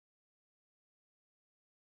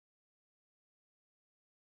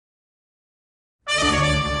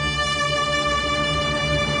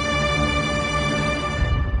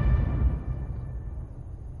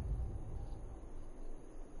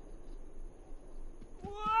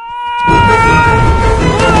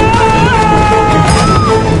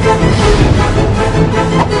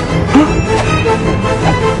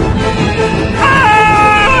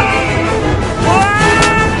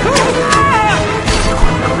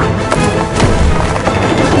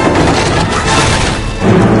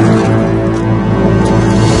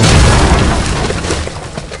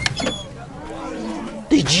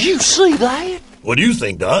Goliath? What do you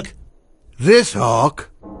think, Doc? This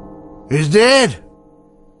hawk is dead.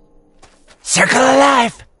 Circle of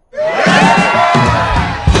life.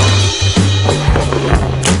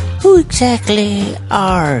 Who exactly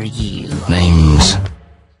are you? Name's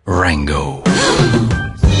Rango.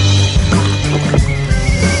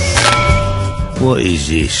 What is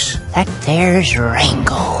this? That there's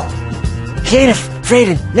Rango. He ain't afraid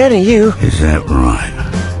of none of you. Is that right?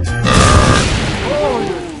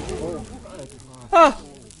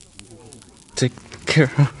 Take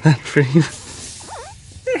care of that for you.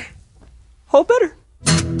 All better.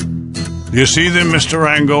 You see them, Mr.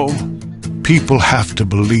 Rango? People have to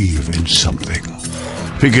believe in something.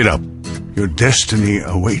 Pick it up. Your destiny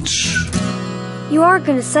awaits. You are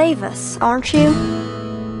gonna save us, aren't you?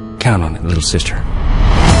 Count on it, little sister.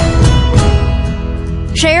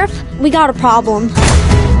 Sheriff, we got a problem.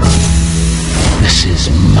 This is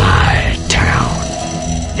my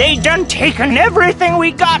town. They done taken everything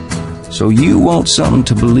we got. So you want something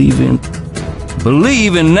to believe in?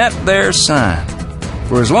 Believe in that there sign.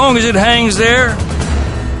 For as long as it hangs there,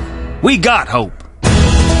 we got hope.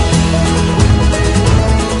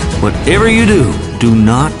 Whatever you do, do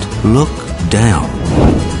not look down.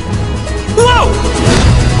 Whoa!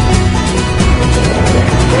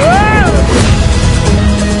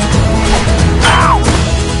 Ow!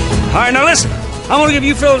 All right, now listen. I'm gonna give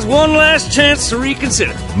you fellas one last chance to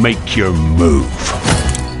reconsider. Make your move.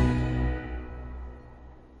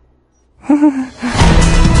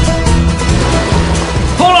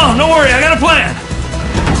 Hold on, don't worry, I got a plan.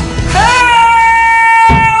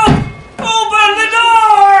 Help! Open the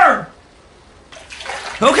door!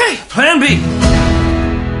 Okay, plan B.